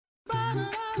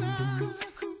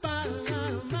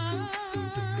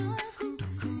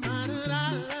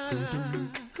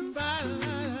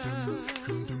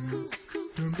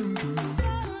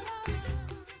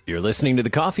You're listening to the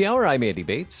Coffee Hour. I'm Andy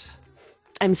Bates.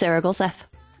 I'm Sarah Golseth.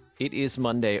 It is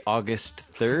Monday, August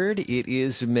 3rd. It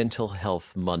is Mental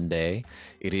Health Monday.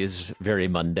 It is very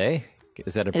Monday.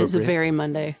 Is that appropriate? It is very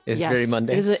Monday. It's very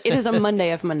Monday. It is a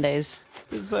Monday of Mondays.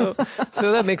 So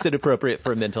that makes it appropriate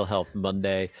for Mental Health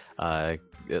Monday.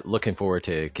 Looking forward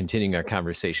to continuing our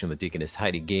conversation with Deaconess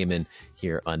Heidi Gaiman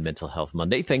here on Mental Health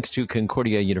Monday. Thanks to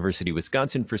Concordia University,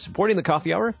 Wisconsin for supporting the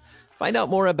Coffee Hour. Find out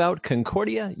more about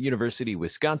Concordia University,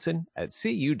 Wisconsin at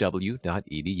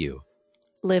cuw.edu.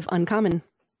 Live uncommon.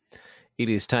 It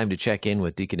is time to check in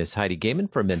with Deaconess Heidi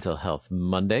Gaiman for Mental Health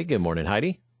Monday. Good morning,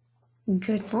 Heidi.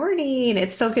 Good morning.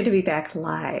 It's so good to be back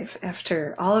live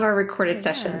after all of our recorded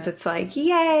sessions. It's like,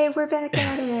 yay, we're back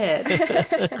at it.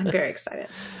 So I'm very excited.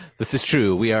 This is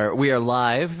true. We are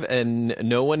live, and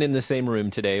no one in the same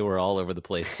room today. We're all over the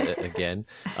place again,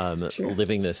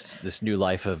 living this new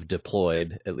life of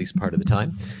deployed, at least part of the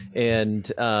time.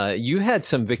 And you had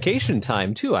some vacation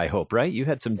time too, I hope, right? You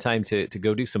had some time to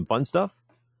go do some fun stuff.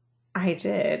 I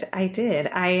did.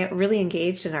 I really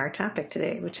engaged in our topic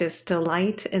today, which is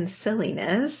delight and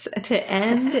silliness, to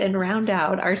end and round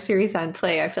out our series on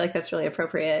play. I feel like that's really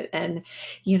appropriate. And,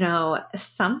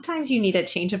 sometimes you need a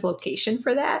change of location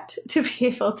for that, to be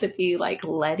able to be like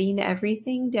letting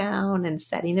everything down and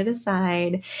setting it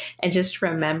aside and just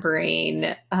remembering,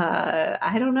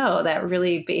 that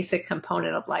really basic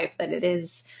component of life, that it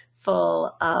is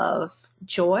full of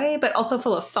joy, but also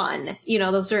full of fun. We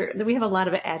have a lot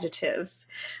of adjectives,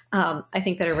 I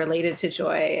think, that are related to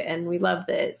joy. And we love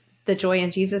that the joy in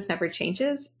Jesus never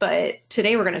changes. But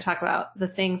today we're going to talk about the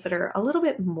things that are a little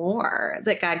bit more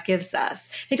that God gives us.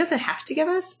 He doesn't have to give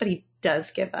us, but he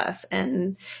does give us.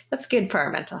 And that's good for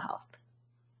our mental health.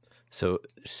 So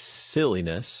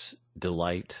silliness,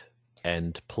 delight,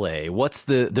 and play. What's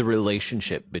the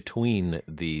relationship between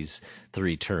these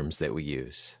three terms that we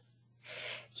use?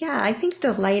 Yeah, I think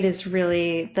delight is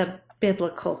really the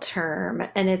biblical term,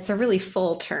 and it's a really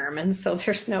full term. And so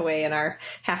there's no way in our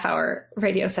half-hour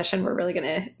radio session we're really going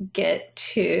to get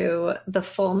to the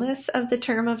fullness of the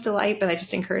term of delight. But I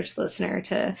just encourage the listener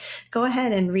to go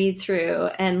ahead and read through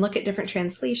and look at different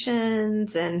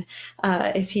translations. And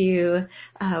if you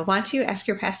want to, ask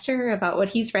your pastor about what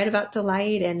he's read about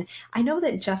delight. And I know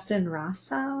that Justin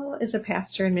Rosso is a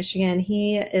pastor in Michigan.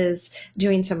 He is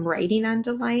doing some writing on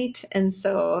delight. And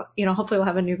so, hopefully we'll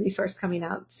have a new resource coming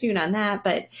out soon on that.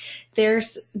 But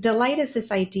delight is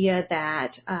this idea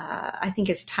that I think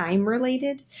is time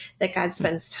related, that God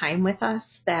spends time with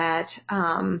us, that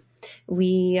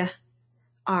we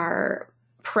are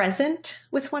present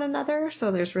with one another.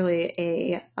 So there's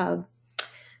really a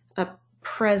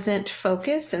present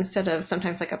focus instead of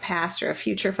sometimes like a past or a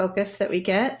future focus that we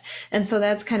get. And so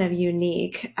that's kind of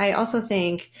unique. I also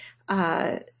think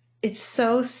it's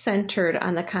so centered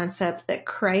on the concept that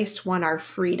Christ won our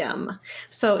freedom.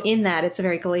 So in that, it's a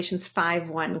very Galatians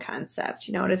 5:1 concept.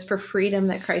 It is for freedom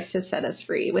that Christ has set us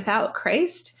free. Without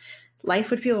Christ,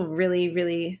 life would feel really,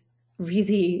 really,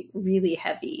 really, really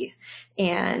heavy.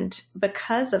 And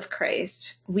because of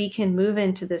Christ, we can move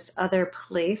into this other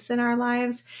place in our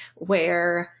lives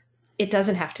where it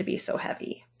doesn't have to be so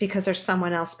heavy because there's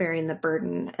someone else bearing the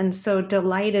burden. And so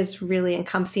delight is really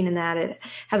encompassing in that. It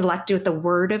has a lot to do with the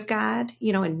word of God,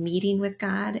 and meeting with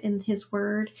God in his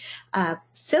word.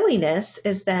 Silliness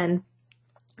is then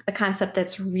a concept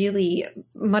that's really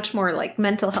much more like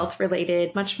mental health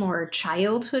related, much more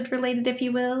childhood related, if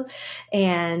you will.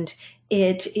 And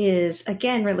it is,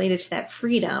 again, related to that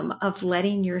freedom of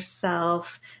letting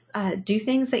yourself do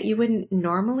things that you wouldn't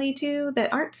normally do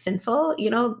that aren't sinful.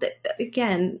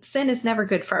 Again, sin is never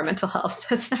good for our mental health.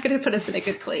 That's not going to put us in a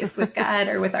good place with God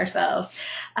or with ourselves.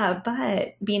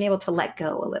 But being able to let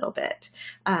go a little bit.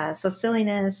 So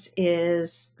silliness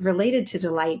is related to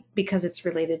delight because it's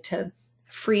related to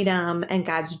freedom and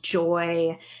God's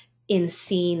joy in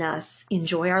seeing us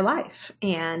enjoy our life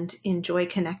and enjoy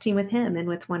connecting with him and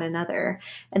with one another.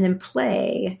 And then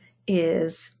play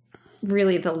is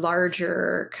really the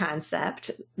larger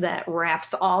concept that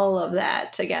wraps all of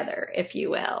that together, if you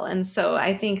will. And so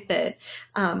I think that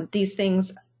these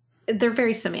things, they're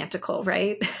very semantical,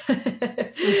 right?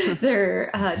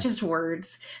 They're just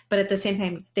words, but at the same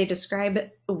time, they describe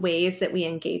ways that we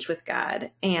engage with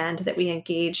God and that we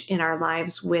engage in our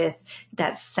lives with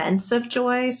that sense of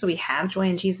joy. So we have joy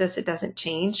in Jesus. It doesn't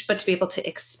change, but to be able to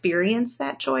experience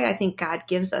that joy, I think God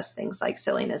gives us things like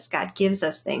silliness. God gives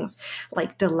us things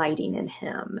like delighting in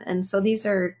him. And so these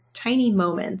are tiny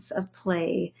moments of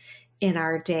play in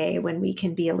our day when we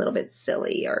can be a little bit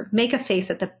silly or make a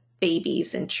face at the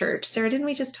babies in church. Sarah, didn't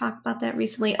we just talk about that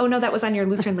recently? Oh no, that was on your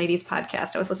Lutheran Ladies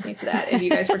podcast. I was listening to that, and you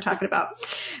guys were talking about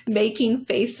making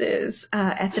faces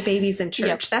at the babies in church.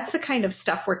 Yep. That's the kind of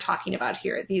stuff we're talking about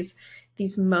here. These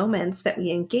moments that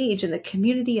we engage in the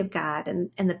community of God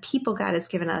and the people God has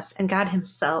given us and God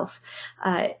himself.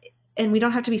 And we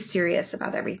don't have to be serious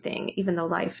about everything, even though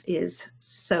life is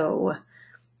so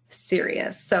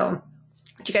serious. So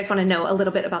do you guys want to know a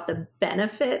little bit about the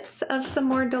benefits of some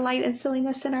more delight and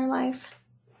silliness in our life?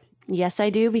 Yes,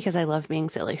 I do, because I love being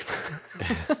silly.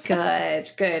 Good.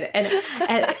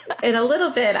 And in a little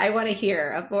bit, I want to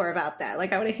hear more about that.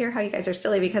 Like, I want to hear how you guys are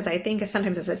silly, because I think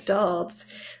sometimes as adults,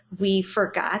 we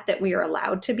forgot that we are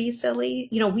allowed to be silly.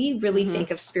 You know, we really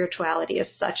think of spirituality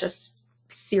as such a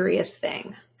serious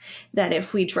thing, that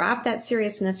if we drop that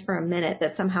seriousness for a minute,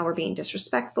 that somehow we're being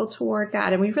disrespectful toward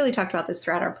God. And we've really talked about this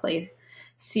throughout our play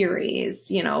series,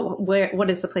 you know,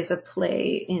 what is the place of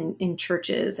play in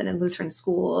churches and in Lutheran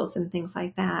schools and things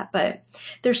like that. But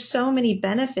there's so many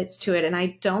benefits to it. And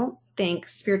I don't think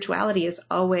spirituality is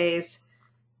always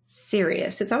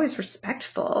serious. It's always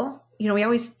respectful. You know, we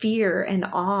always fear and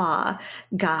awe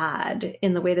God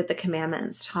in the way that the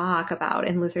commandments talk about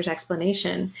in Luther's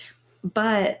explanation.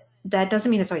 But that doesn't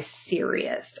mean it's always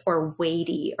serious or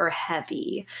weighty or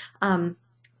heavy.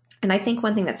 And I think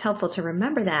one thing that's helpful to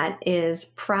remember that is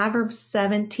Proverbs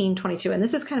 17:22. And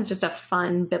this is kind of just a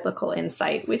fun biblical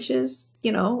insight, which is,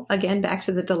 you know, again, back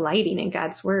to the delighting in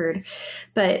God's word.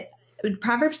 But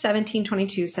Proverbs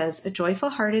 17:22 says, "A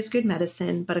joyful heart is good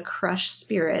medicine, but a crushed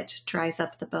spirit dries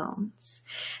up the bones."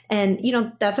 And, you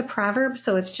know, that's a proverb,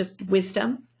 so it's just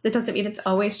wisdom. That doesn't mean it's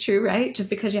always true, right? Just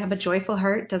because you have a joyful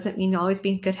heart doesn't mean you'll always be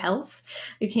in good health.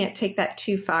 You can't take that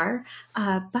too far.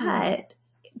 But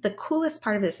the coolest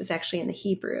part of this is actually in the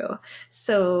Hebrew.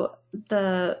 So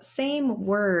the same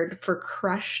word for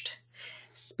crushed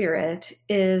spirit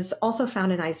is also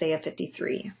found in Isaiah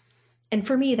 53. And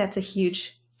for me, that's a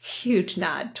huge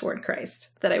nod toward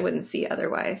Christ that I wouldn't see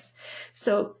otherwise.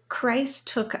 So Christ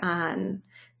took on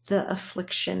the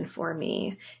affliction for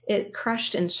me. It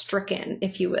crushed and stricken,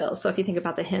 if you will. So if you think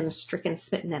about the hymn, Stricken,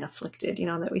 Smitten, and Afflicted, you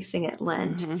know, that we sing at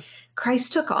Lent,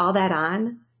 Christ took all that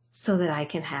on so that I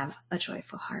can have a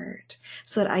joyful heart,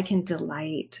 so that I can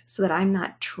delight, so that I'm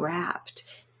not trapped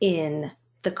in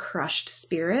the crushed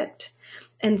spirit.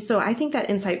 And so I think that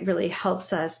insight really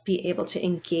helps us be able to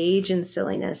engage in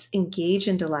silliness, engage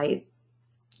in delight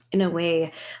in a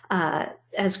way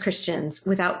as Christians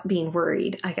without being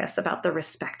worried, I guess, about the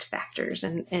respect factors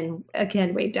and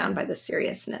again, weighed down by the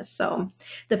seriousness. So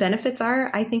the benefits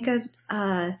are, I think,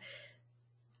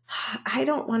 I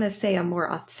don't want to say a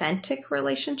more authentic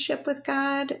relationship with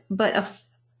God, but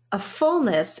a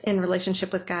fullness in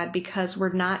relationship with God, because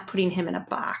we're not putting him in a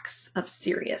box of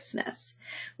seriousness.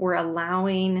 We're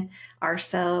allowing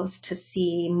ourselves to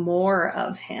see more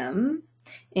of him,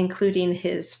 including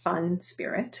his fun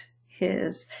spirit,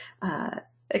 his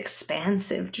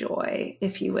expansive joy,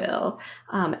 if you will,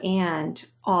 and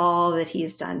all that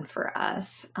he's done for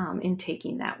us in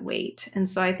taking that weight. And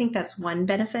so I think that's one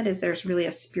benefit, is there's really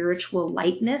a spiritual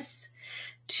lightness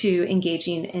to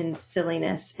engaging in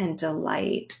silliness and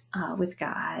delight with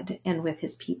God and with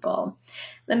his people.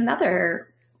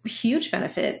 Another huge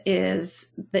benefit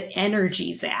is the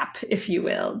energy zap, if you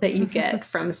will, that you get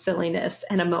from silliness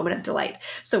and a moment of delight.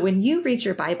 So when you read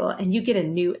your Bible and you get a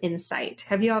new insight,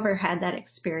 have you ever had that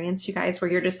experience, you guys, where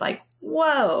you're just like,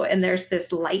 whoa, and there's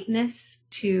this lightness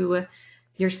to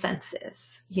your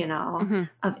senses, you know,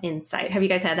 of insight. Have you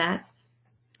guys had that?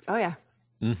 Oh, yeah.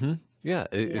 Mm-hmm. Yeah,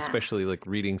 especially like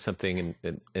reading something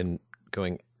and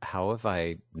going, how have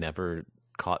I never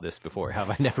caught this before? How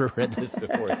have I never read this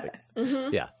before? Like,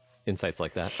 yeah, insights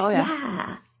like that. Oh,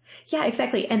 yeah. Yeah,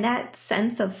 exactly. And that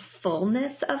sense of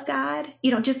fullness of God,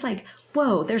 you know, just like,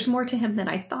 whoa, there's more to him than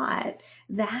I thought.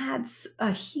 That's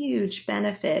a huge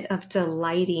benefit of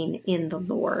delighting in the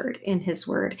Lord, in his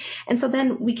word. And so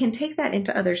then we can take that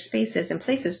into other spaces and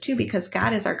places too, because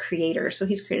God is our creator. So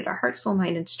he's created our heart, soul,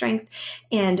 mind, and strength.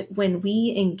 And when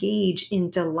we engage in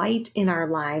delight in our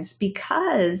lives,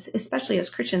 because especially as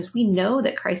Christians, we know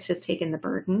that Christ has taken the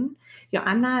burden. You know,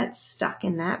 I'm not stuck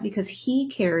in that because he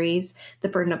carries the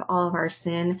burden of all of our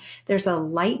sin. There's a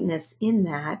lightness in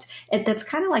that. That's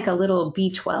kind of like a little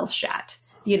B12 shot.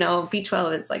 You know,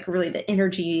 B12 is like really the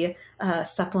energy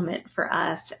supplement for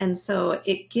us. And so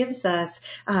it gives us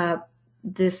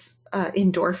this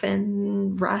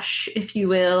endorphin rush, if you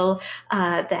will,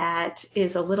 that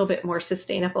is a little bit more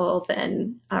sustainable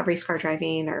than race car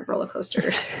driving or roller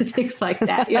coasters, things like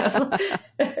that. You know?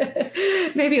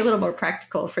 Maybe a little more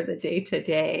practical for the day to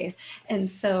day.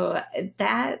 And so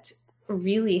that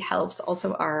really helps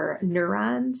also our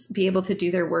neurons be able to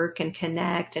do their work and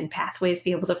connect, and pathways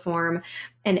be able to form.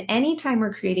 And anytime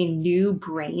we're creating new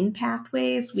brain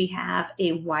pathways, we have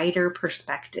a wider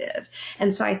perspective.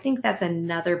 And so I think that's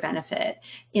another benefit.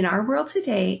 In our world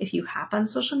today, if you hop on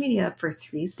social media for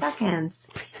 3 seconds,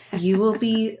 you will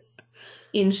be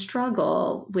in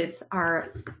struggle with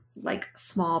our like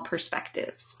small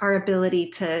perspectives, our ability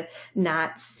to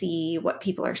not see what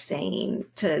people are saying,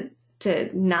 to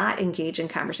not engage in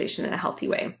conversation in a healthy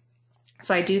way.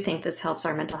 So I do think this helps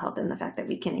our mental health in the fact that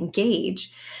we can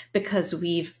engage because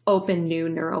we've opened new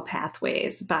neural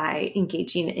pathways by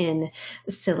engaging in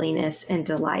silliness and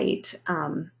delight.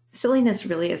 Silliness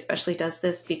really especially does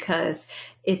this because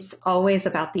it's always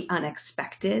about the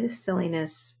unexpected.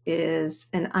 Silliness is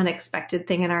an unexpected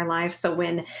thing in our life. So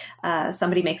when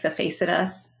somebody makes a face at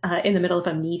us in the middle of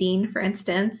a meeting, for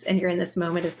instance, and you're in this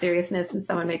moment of seriousness and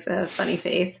someone makes a funny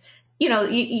face, you know,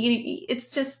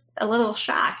 it's just a little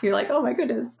shock. You're like, oh my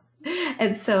goodness.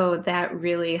 And so that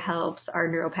really helps our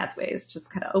neural pathways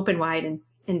just kind of open wide and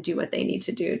do what they need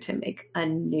to do to make a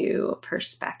new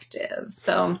perspective.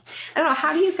 So I don't know,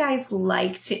 how do you guys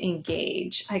like to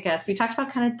engage? I guess we talked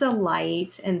about kind of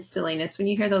delight and silliness. When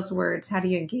you hear those words, how do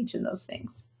you engage in those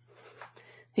things?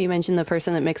 You mentioned the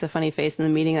person that makes a funny face in the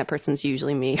meeting. That person's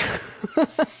usually me.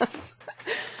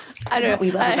 I don't know. What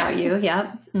we love about you.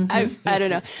 Yeah. Mm-hmm. I don't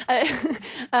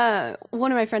know.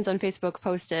 One of my friends on Facebook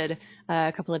posted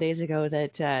a couple of days ago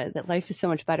that life is so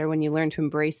much better when you learn to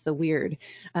embrace the weird.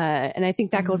 And I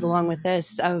think that goes along with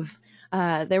this of,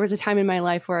 there was a time in my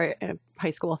life where,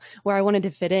 high school, where I wanted to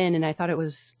fit in, and I thought it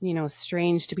was,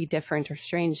 strange to be different or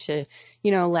strange to,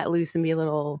 let loose and be a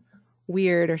little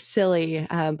weird or silly.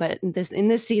 But in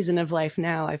this season of life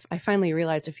now, I finally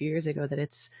realized a few years ago that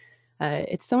it's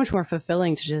so much more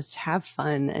fulfilling to just have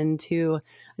fun and to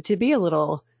be a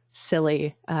little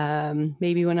silly,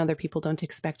 maybe when other people don't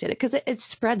expect it, because it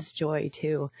spreads joy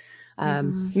too.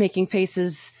 Making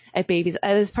faces at babies.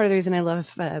 That's part of the reason I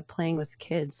love playing with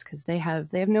kids, because they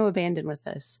have no abandon with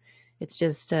this. It's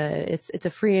just it's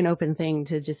a free and open thing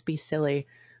to just be silly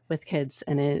with kids,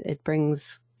 and it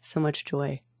brings so much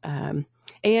joy.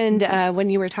 And when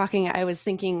you were talking, I was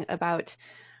thinking about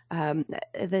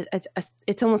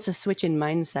it's almost a switch in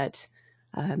mindset,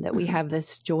 that we have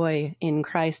this joy in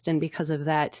Christ, and because of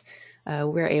that,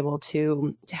 we're able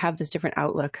to have this different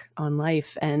outlook on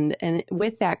life, and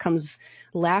with that comes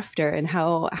laughter, and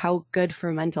how good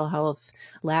for mental health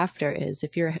laughter is.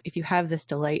 If you have this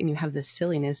delight and you have this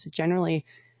silliness, you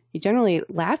generally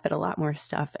laugh at a lot more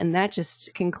stuff, and that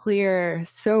just can clear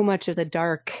so much of the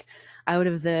dark out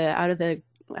of the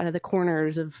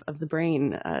corners of the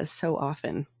brain so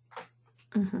often.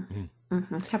 Mm-hmm.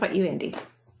 Mm-hmm. How about you, Andy?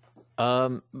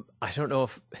 I don't know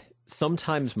if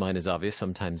sometimes mine is obvious,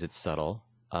 sometimes it's subtle.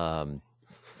 I'm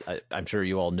sure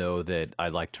you all know that I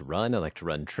like to run. I like to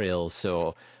run trails.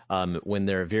 So when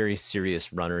there are very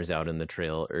serious runners out in the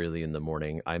trail early in the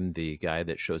morning, I'm the guy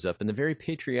that shows up in the very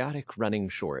patriotic running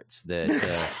shorts that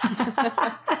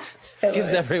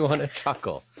gives everyone a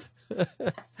chuckle.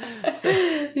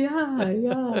 Yeah,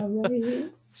 right.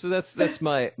 So that's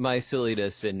my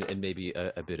silliness and maybe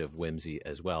a bit of whimsy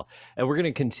as well. And we're going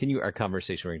to continue our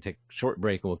conversation. We're going to take a short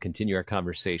break, and we'll continue our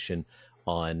conversation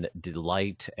on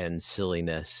delight and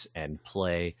silliness and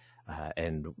play,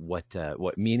 and what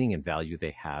meaning and value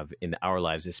they have in our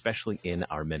lives, especially in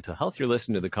our mental health. You're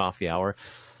listening to the Coffee Hour,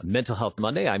 Mental Health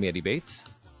Monday. I'm Andy Bates.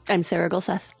 I'm Sarah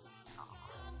Gulseth.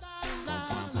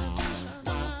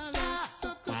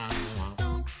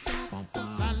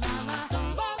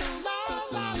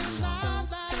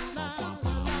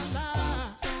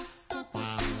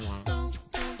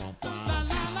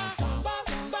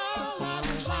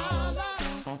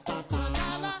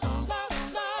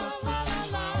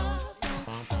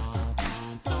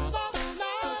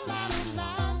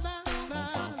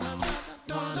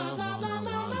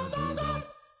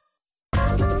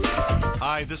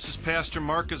 Hi, this is Pastor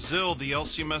Mark Azil, the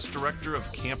LCMS Director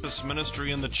of Campus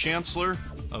Ministry and the Chancellor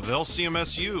of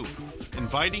LCMSU,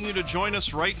 inviting you to join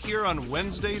us right here on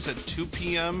Wednesdays at 2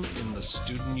 p.m. in the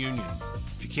Student Union.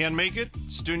 If you can't make it,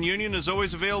 Student Union is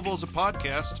always available as a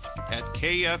podcast at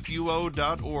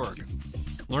kfuo.org.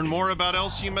 Learn more about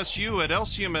LCMSU at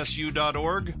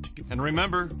lcmsu.org. And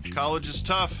remember, college is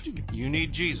tough. You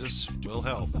need Jesus. We'll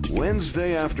help.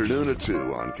 Wednesday afternoon at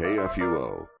 2 on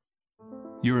KFUO.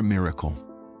 You're a miracle.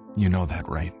 You know that,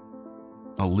 right?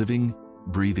 A living,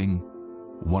 breathing,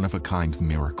 one-of-a-kind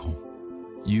miracle.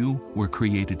 You were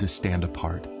created to stand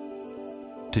apart,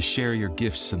 to share your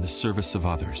gifts in the service of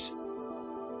others,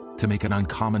 to make an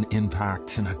uncommon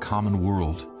impact in a common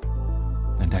world.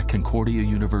 And at Concordia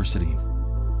University,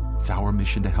 It's our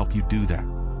mission to help you do that.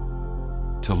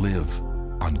 To live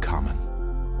uncommon.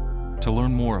 To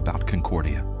learn more about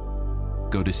Concordia,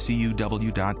 go to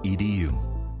cuw.edu.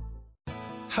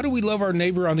 How do we love our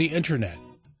neighbor on the internet?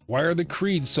 Why are the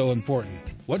creeds so important?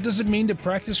 What does it mean to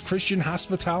practice Christian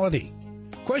hospitality?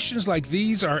 Questions like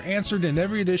these are answered in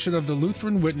every edition of the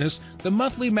Lutheran Witness, the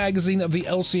monthly magazine of the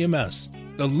LCMS.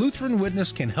 The Lutheran Witness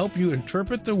can help you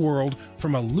interpret the world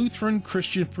from a Lutheran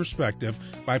Christian perspective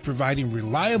by providing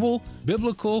reliable,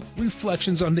 biblical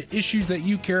reflections on the issues that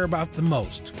you care about the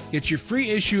most. Get your free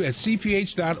issue at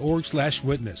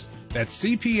cph.org/witness. That's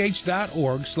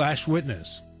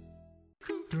cph.org/witness.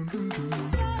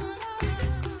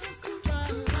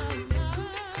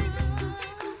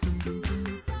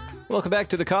 Welcome back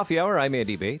to the Coffee Hour. I'm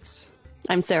Andy Bates.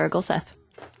 I'm Sarah Gulseth.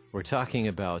 We're talking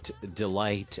about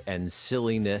delight and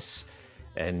silliness,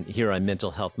 and here on Mental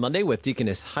Health Monday with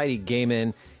Deaconess Heidi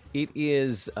Gaiman.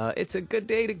 It's a good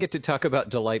day to get to talk about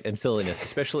delight and silliness,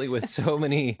 especially with so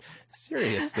many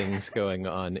serious things going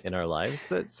on in our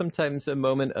lives. Sometimes a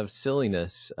moment of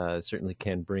silliness certainly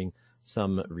can bring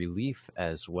some relief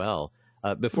as well.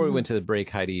 Before we went to the break,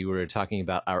 Heidi, we were talking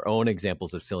about our own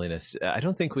examples of silliness. I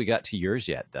don't think we got to yours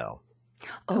yet, though.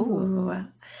 Oh,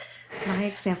 my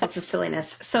examples of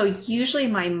silliness. So usually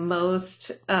my most,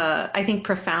 I think,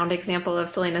 profound example of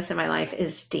silliness in my life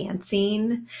is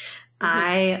dancing.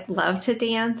 I love to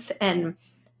dance, and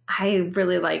I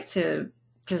really like to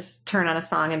just turn on a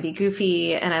song and be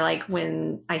goofy. And I like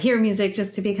when I hear music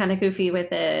just to be kind of goofy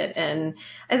with it. And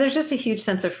there's just a huge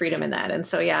sense of freedom in that. And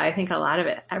so, yeah, I think a lot of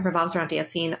it revolves around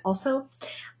dancing. Also,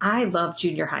 I love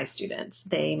junior high students.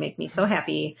 They make me so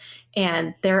happy.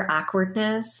 And their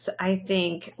awkwardness, I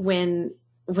think when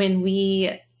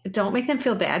we don't make them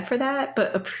feel bad for that,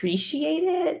 but appreciate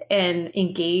it and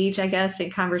engage, I guess,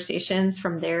 in conversations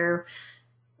from their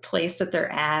place that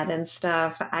they're at and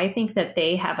stuff, I think that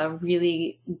they have a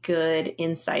really good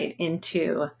insight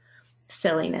into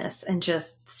silliness and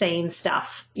just saying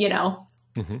stuff,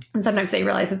 Mm-hmm. And sometimes they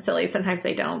realize it's silly, sometimes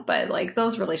they don't, but like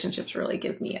those relationships really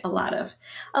give me a lot of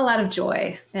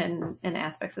joy and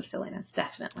aspects of silliness,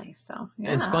 definitely. So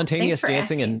yeah. And spontaneous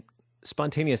dancing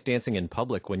in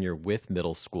public when you're with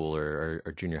middle school or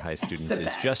junior high students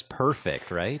is just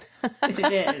perfect, right? It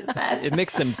is. It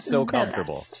makes them so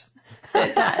comfortable.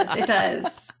 It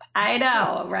does. I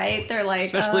know, right? They're like,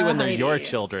 especially when they're your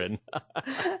children.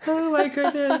 Oh my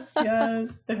goodness,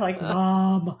 yes. They're like,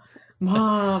 Mom,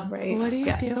 right? What are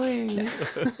you doing?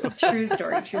 True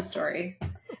story.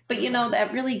 But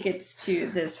that really gets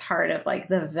to this heart of like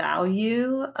the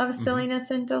value of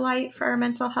silliness and delight for our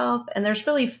mental health. And there's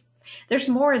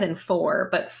more than four,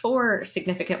 but four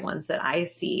significant ones that I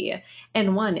see.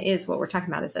 And one is what we're talking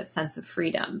about is that sense of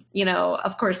freedom.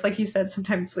 Of course, like you said,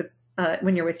 sometimes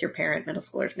when you're with your parent, middle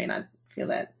schoolers may not feel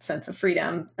that sense of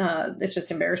freedom. It's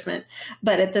just embarrassment.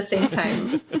 But at the same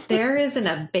time, there is an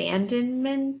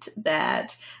abandonment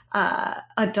that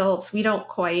adults, we don't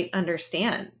quite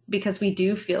understand because we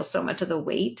do feel so much of the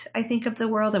weight, I think, of the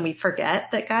world, and we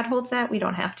forget that God holds that. We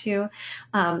don't have to.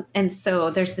 And so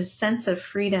there's this sense of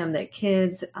freedom that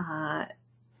kids,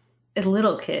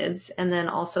 little kids, and then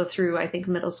also through, I think,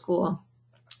 middle school,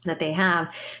 that they have,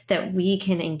 that we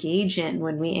can engage in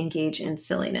when we engage in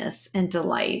silliness and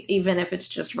delight, even if it's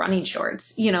just running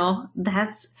shorts.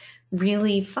 That's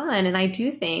really fun. And I do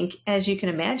think, as you can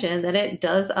imagine, that it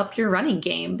does up your running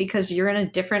game because you're in a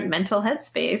different mental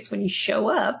headspace when you show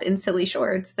up in silly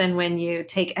shorts than when you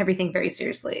take everything very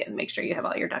seriously and make sure you have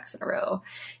all your ducks in a row.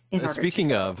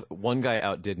 Speaking of, one guy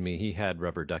outdid me. He had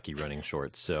rubber ducky running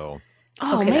shorts. So,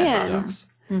 man.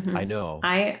 Mm-hmm. I know.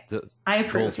 I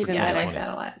approve. Yeah, I like that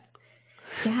a lot.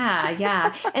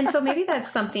 Yeah. And so maybe that's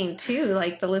something too,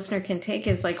 like the listener can take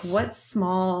is like, what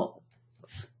small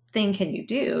thing can you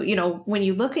do? When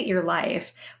you look at your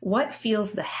life, what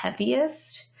feels the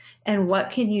heaviest and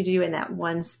what can you do in that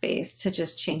one space to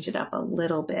just change it up a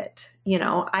little bit?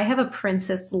 I have a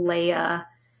Princess Leia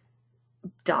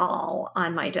doll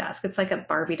on my desk. It's like a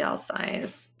Barbie doll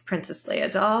size Princess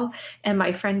Leia doll. And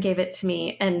my friend gave it to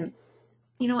me, and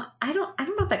I don't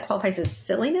know if that qualifies as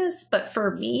silliness, but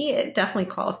for me, it definitely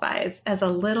qualifies as a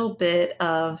little bit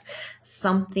of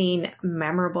something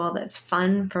memorable that's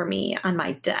fun for me on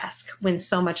my desk when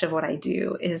so much of what I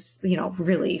do is,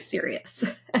 really serious.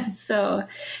 And so,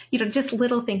 just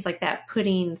little things like that,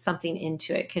 putting something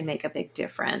into it can make a big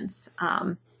difference.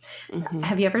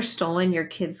 Have you ever stolen your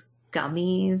kids'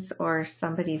 gummies or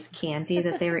somebody's candy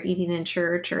that they were eating in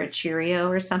church, or a Cheerio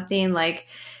or something? Like,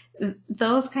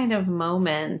 those kind of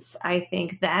moments, I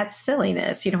think that's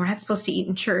silliness. We're not supposed to eat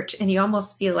in church, and you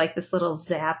almost feel like this little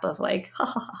zap of like,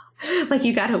 like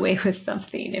you got away with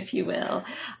something, if you will.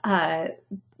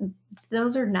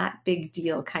 Those are not big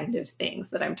deal kind of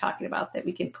things that I'm talking about that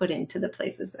we can put into the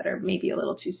places that are maybe a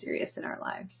little too serious in our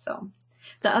lives. So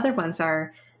the other ones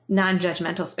are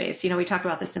non-judgmental space. We talk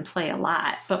about this in play a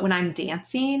lot, but when I'm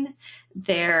dancing,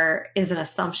 there is an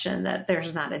assumption that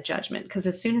there's not a judgment, because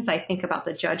as soon as I think about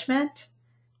the judgment,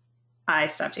 I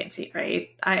stop dancing, right?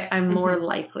 I'm more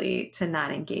likely to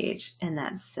not engage in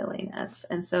that silliness.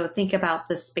 And so think about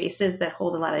the spaces that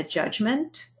hold a lot of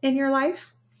judgment in your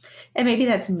life. And maybe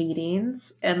that's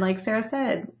meetings. And like Sarah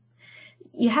said,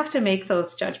 you have to make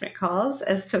those judgment calls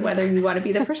as to whether you want to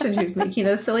be the person who's making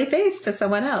a silly face to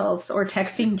someone else or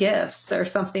texting gifts or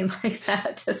something like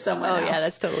that to someone else. Oh, yeah,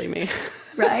 that's totally me.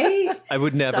 Right? I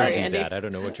would never Sorry, do Andy. that. I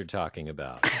don't know what you're talking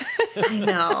about. I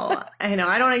know. I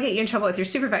don't want to get you in trouble with your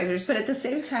supervisors, but at the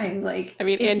same time, like, I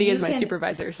mean, Andy is my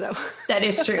supervisor, so. That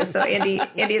is true. So Andy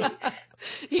is,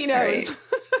 he knows. Right.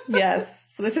 Yes.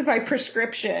 So this is my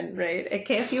prescription, right? At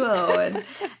KFUO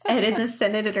and in the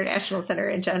Senate International Center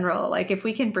in general. Like, if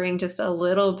we can bring just a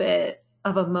little bit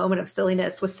of a moment of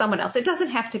silliness with someone else, it doesn't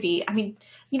have to be,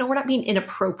 we're not being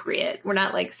inappropriate. We're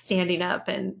not like standing up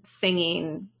and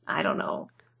singing, I don't know,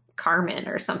 Carmen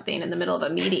or something in the middle of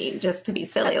a meeting just to be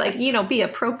silly, like, be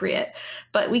appropriate.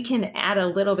 But we can add a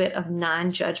little bit of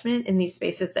non-judgment in these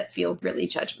spaces that feel really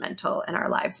judgmental in our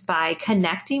lives by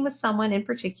connecting with someone in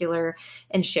particular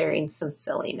and sharing some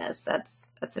silliness. That's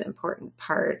an important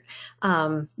part.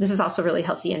 This is also really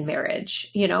healthy in marriage.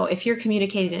 If you're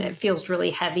communicating and it feels really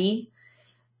heavy,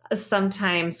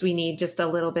 sometimes we need just a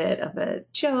little bit of a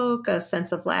joke, a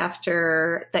sense of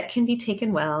laughter that can be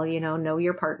taken well, know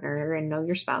your partner and know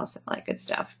your spouse and all that good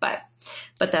stuff. But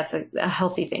that's a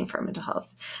healthy thing for mental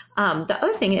health. The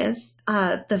other thing is,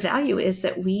 the value is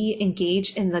that we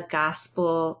engage in the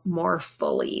gospel more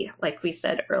fully, like we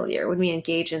said earlier, when we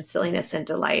engage in silliness and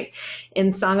delight.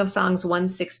 In Song of Songs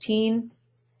 116,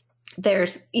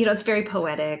 there's, it's very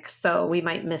poetic, so we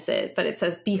might miss it, but it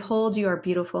says, "Behold, you are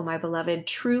beautiful, my beloved,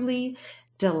 truly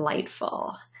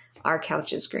delightful. Our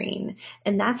couch is green."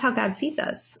 And that's how God sees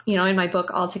us. In my book,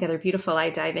 Altogether Beautiful, I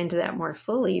dive into that more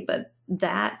fully, but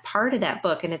that part of that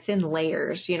book, and it's in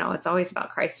layers, it's always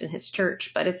about Christ and his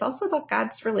church, but it's also about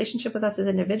God's relationship with us as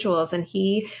individuals. And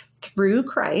he, through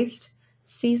Christ,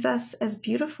 sees us as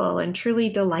beautiful and truly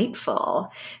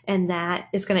delightful. And that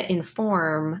is going to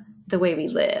inform the way we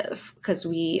live, because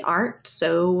we aren't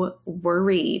so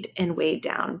worried and weighed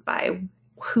down by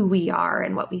who we are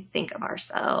and what we think of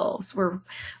ourselves.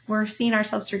 We're seeing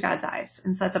ourselves through God's eyes.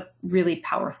 And so that's a really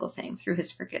powerful thing through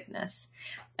his forgiveness.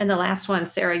 And the last one,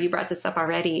 Sarah, you brought this up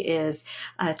already, is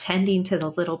tending to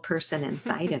the little person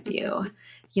inside of you.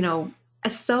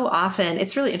 So often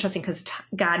it's really interesting because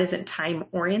God isn't time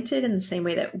oriented in the same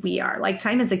way that we are. Like,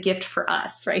 time is a gift for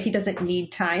us, right? He doesn't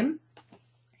need time.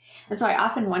 And so I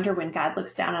often wonder, when God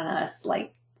looks down on us,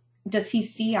 like, does he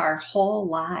see our whole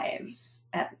lives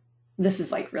this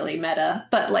is like really meta,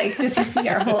 but like, does he see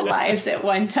our whole lives at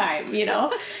one time,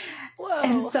 Whoa.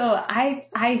 And so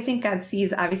I think God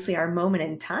sees obviously our moment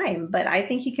in time, but I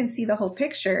think he can see the whole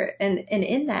picture. And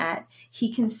in that,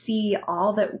 he can see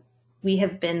all that we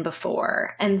have been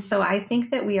before. And so I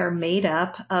think that we are made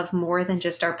up of more than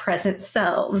just our present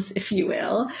selves, if you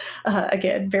will.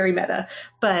 Again, very meta,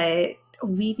 but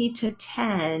we need to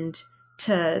tend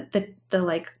to the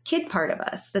like kid part of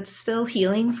us that's still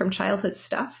healing from childhood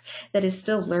stuff, that is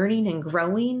still learning and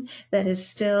growing, that is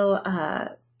still,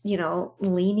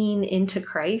 leaning into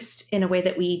Christ in a way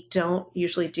that we don't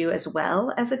usually do as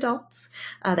well as adults.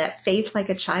 That faith like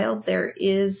a child, there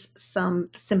is some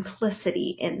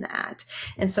simplicity in that.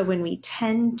 And so when we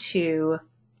tend to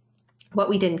what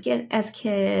we didn't get as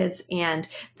kids and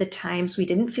the times we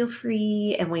didn't feel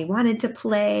free and we wanted to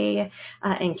play,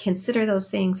 and consider those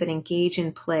things and engage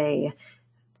in play,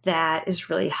 that is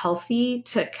really healthy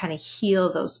to kind of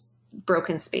heal those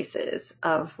broken spaces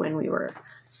of when we were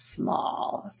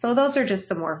small. So those are just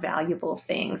some more valuable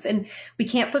things. And we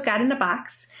can't put God in a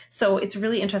box. So it's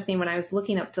really interesting, when I was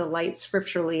looking up delight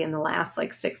scripturally in the last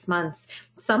 6 months,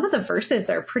 some of the verses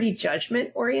are pretty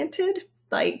judgment oriented.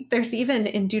 Like, there's even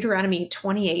in Deuteronomy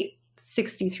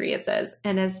 28:63, it says,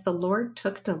 "And as the Lord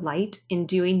took delight in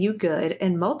doing you good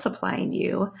and multiplying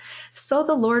you, so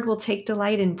the Lord will take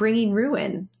delight in bringing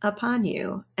ruin upon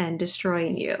you and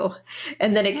destroying you."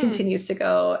 And then it continues to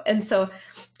go. And so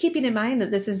keeping in mind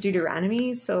that this is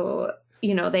Deuteronomy, so,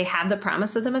 they have the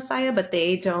promise of the Messiah, but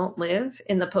they don't live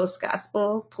in the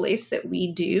post-gospel place that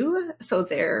we do. So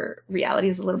their reality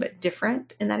is a little bit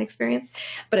different in that experience.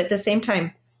 But at the same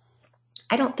time,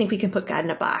 I don't think we can put God in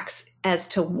a box as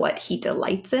to what he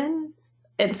delights in.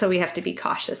 And so we have to be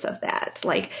cautious of that.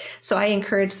 Like, so I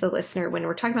encourage the listener, when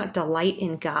we're talking about delight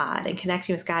in God and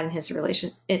connecting with God and his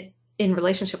in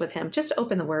relationship with him, just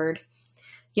open the word,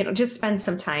 just spend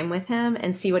some time with him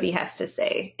and see what he has to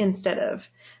say instead of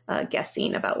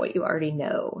guessing about what you already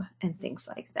know and things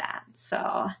like that.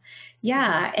 So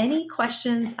yeah, any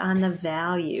questions on the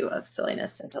value of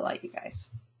silliness and delight, you guys?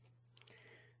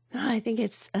 I think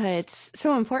it's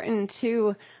so important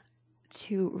to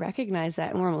recognize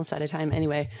that, and we're almost out of time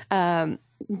anyway.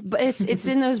 But it's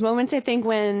in those moments, I think,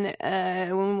 when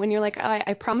you're like, oh,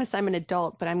 I promise I'm an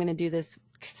adult, but I'm going to do this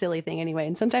silly thing anyway.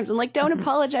 And sometimes I'm like, don't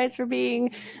apologize for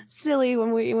being silly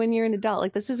when you're an adult.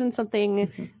 Like, this isn't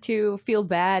something to feel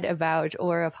bad about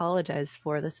or apologize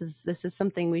for. This is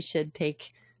something we should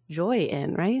take joy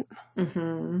in, right?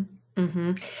 Mm-hmm.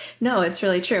 Mm-hmm. No, it's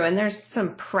really true. And there's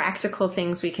some practical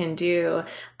things we can do.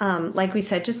 Like we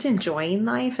said, just enjoying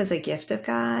life as a gift of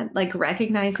God, like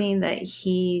recognizing that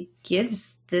he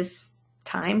gives this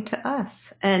time to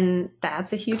us. And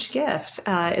that's a huge gift,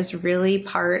 is really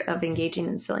part of engaging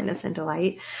in silliness and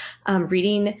delight.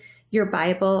 Reading your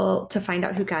Bible to find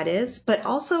out who God is, but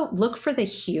also look for the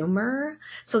humor.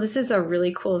 So this is a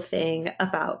really cool thing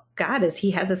about God, is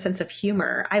he has a sense of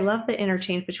humor. I love the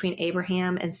interchange between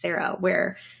Abraham and Sarah,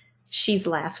 where she's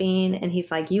laughing and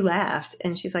he's like, you laughed.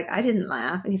 And she's like, I didn't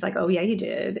laugh. And he's like, oh yeah, you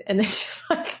did. And then she's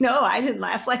like, no, I didn't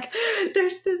laugh. Like,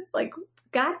 there's this, like,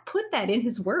 God put that in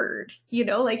his word,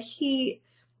 like he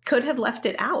could have left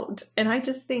it out. And I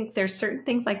just think there's certain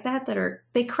things like that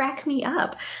they crack me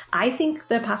up. I think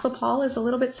the Apostle Paul is a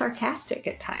little bit sarcastic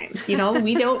at times.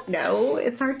 We don't know.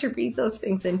 It's hard to read those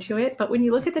things into it. But when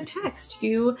you look at the text,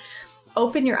 you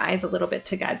open your eyes a little bit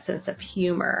to God's sense of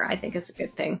humor, I think is a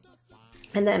good thing.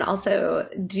 And then also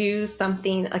do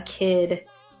something a kid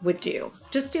would do.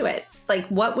 Just do it. Like,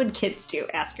 what would kids do?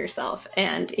 Ask yourself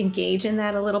and engage in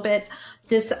that a little bit.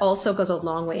 This also goes a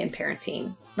long way in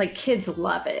parenting. Like, kids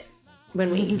love it when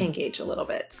we engage a little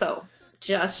bit. So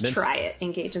just try it.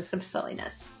 Engage in some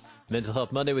silliness. Mental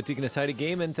Health Monday with Deaconess Heidi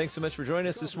Gaiman. Thanks so much for joining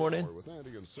us this morning.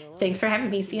 Thanks for having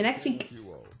me. See you next week.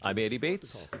 I'm Andy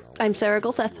Bates. I'm Sarah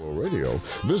Gulseth. Radio.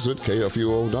 Visit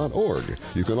KFUO.org.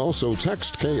 You can also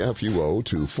text KFUO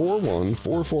to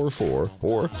 41444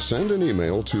 or send an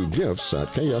email to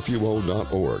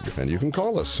gifts@KFUO.org. And you can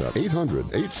call us at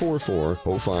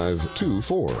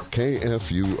 800-844-0524.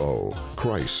 KFUO.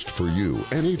 Christ for you,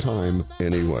 anytime,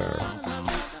 anywhere.